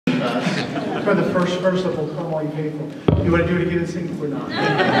for the first verse of "Oh Come All You Faithful." You want to do it again and sing it? We're not.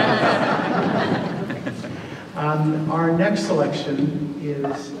 Our next selection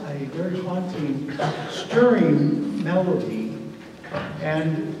is a very haunting, stirring melody,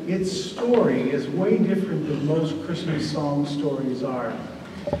 and its story is way different than most Christmas song stories are.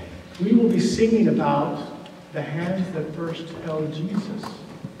 We will be singing about the hands that first held Jesus.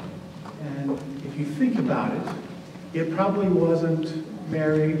 And if you think about it, it probably wasn't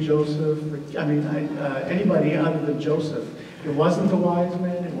Mary, Joseph, anybody other than Joseph. It wasn't the wise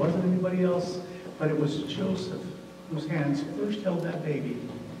men, it wasn't anybody else, but it was Joseph whose hands first held that baby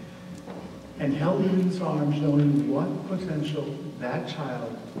and held it in his arms, knowing what potential that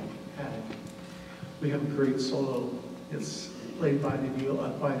child had. We have a great solo. It's played by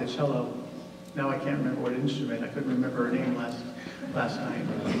the cello. Now I can't remember what instrument. I couldn't remember her name last night.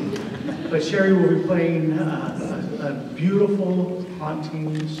 But Sherry will be playing a beautiful,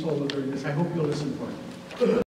 haunting solo during this. I hope you'll listen for it.